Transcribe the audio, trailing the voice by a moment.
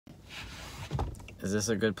Is this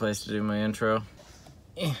a good place to do my intro?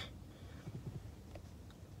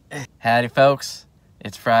 Howdy folks,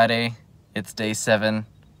 it's Friday, it's day 7.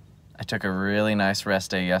 I took a really nice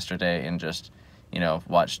rest day yesterday and just,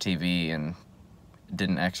 watched TV and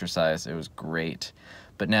didn't exercise. It was great.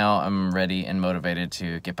 But now I'm ready and motivated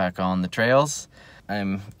to get back on the trails.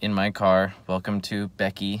 I'm in my car. Welcome to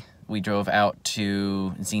Becky. We drove out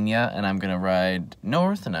to Xenia and I'm gonna ride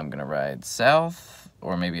north and I'm gonna ride south.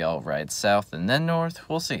 Or maybe I'll ride south and then north.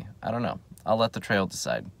 We'll see. I don't know. I'll let the trail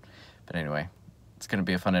decide. But anyway, it's going to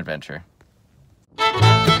be a fun adventure.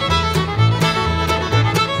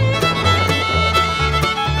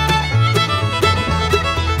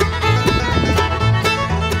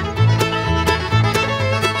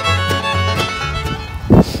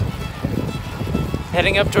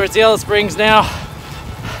 Heading up towards Yellow Springs now.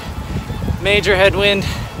 Major headwind.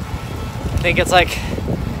 I think it's like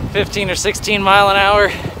 15 or 16 mile an hour,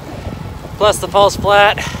 plus the false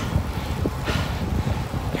flat. It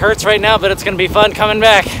hurts right now, but it's gonna be fun coming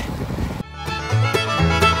back.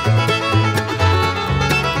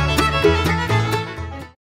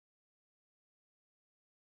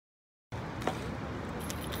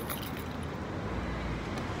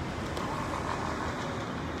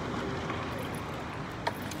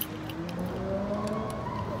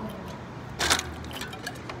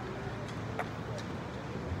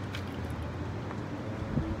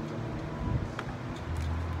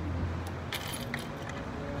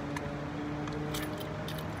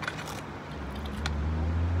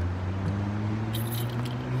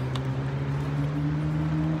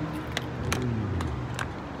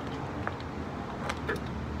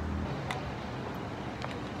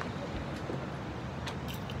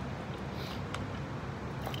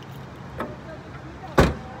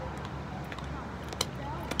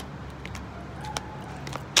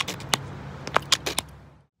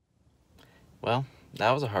 Well,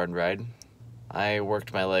 that was a hard ride. I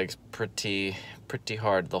worked my legs pretty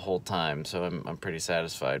hard the whole time, so I'm pretty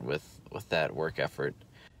satisfied with that work effort.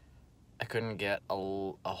 I couldn't get a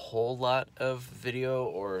whole lot of video,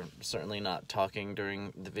 or certainly not talking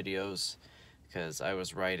during the videos, because I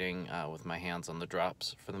was riding with my hands on the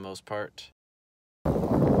drops for the most part.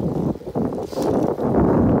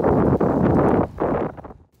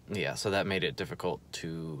 Yeah, so that made it difficult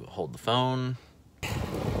to hold the phone.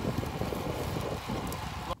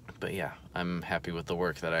 But yeah, I'm happy with the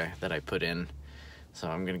work that I put in. So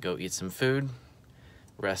I'm gonna go eat some food,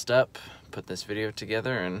 rest up, put this video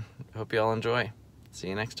together, and hope you all enjoy. See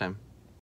you next time.